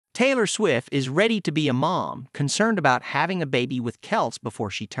Taylor Swift is ready to be a mom, concerned about having a baby with Kelce before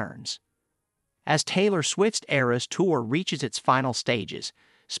she turns. As Taylor Swift's Eras Tour reaches its final stages,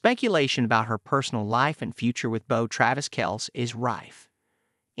 speculation about her personal life and future with beau Travis Kelce is rife.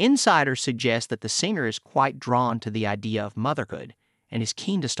 Insiders suggest that the singer is quite drawn to the idea of motherhood and is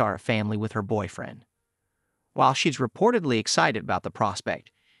keen to start a family with her boyfriend. While she's reportedly excited about the prospect,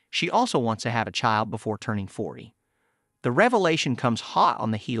 she also wants to have a child before turning 40. The revelation comes hot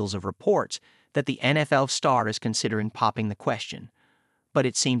on the heels of reports that the NFL star is considering popping the question, but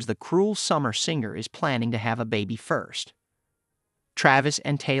it seems the cruel summer singer is planning to have a baby first. Travis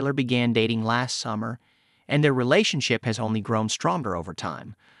and Taylor began dating last summer, and their relationship has only grown stronger over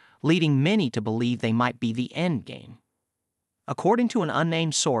time, leading many to believe they might be the end game. According to an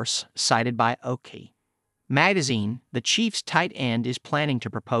unnamed source cited by OK magazine, the Chiefs' tight end is planning to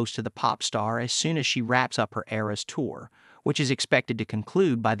propose to the pop star as soon as she wraps up her Eras Tour, which is expected to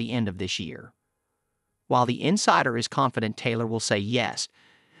conclude by the end of this year. While the insider is confident Taylor will say yes,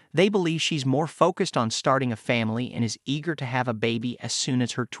 they believe she's more focused on starting a family and is eager to have a baby as soon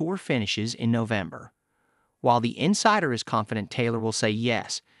as her tour finishes in November. While the insider is confident Taylor will say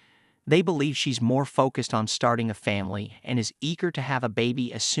yes, they believe she's more focused on starting a family and is eager to have a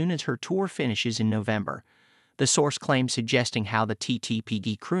baby as soon as her tour finishes in November, the source claims, suggesting how the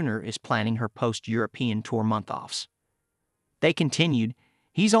TTPD crooner is planning her post-European tour month-offs. They continued,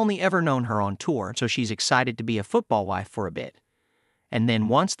 he's only ever known her on tour, so she's excited to be a football wife for a bit. And then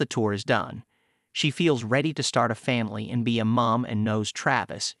once the tour is done, she feels ready to start a family and be a mom and knows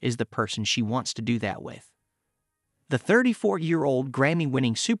Travis is the person she wants to do that with. The 34-year-old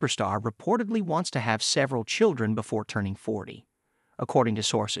Grammy-winning superstar reportedly wants to have several children before turning 40. According to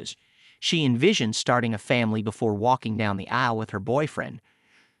sources, she envisions starting a family before walking down the aisle with her boyfriend,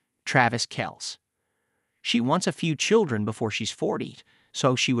 Travis Kelce. She wants a few children before she's 40,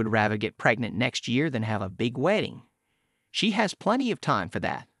 so she would rather get pregnant next year than have a big wedding. She has plenty of time for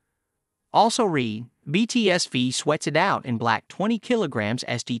that. Also read, BTSV sweats it out in black 20 kilograms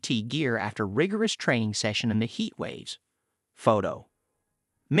SDT gear after rigorous training session in the heat waves. Photo.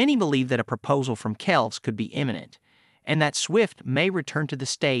 Many believe that a proposal from Kelce could be imminent, and that Swift may return to the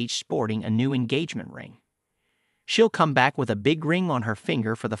stage sporting a new engagement ring. She'll come back with a big ring on her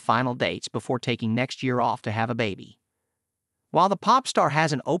finger for the final dates before taking next year off to have a baby. While the pop star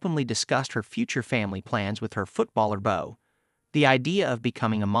hasn't openly discussed her future family plans with her footballer beau, the idea of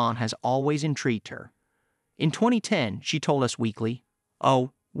becoming a mom has always intrigued her. In 2010, she told Us Weekly,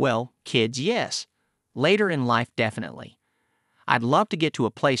 "Oh, well, kids, yes. Later in life, definitely. I'd love to get to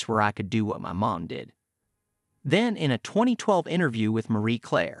a place where I could do what my mom did." Then, in a 2012 interview with Marie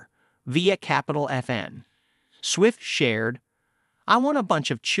Claire, via Capital FM, Swift shared, "I want a bunch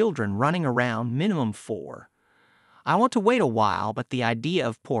of children running around, minimum 4. I want to wait a while, but the idea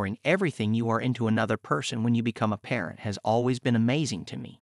of pouring everything you are into another person when you become a parent has always been amazing to me."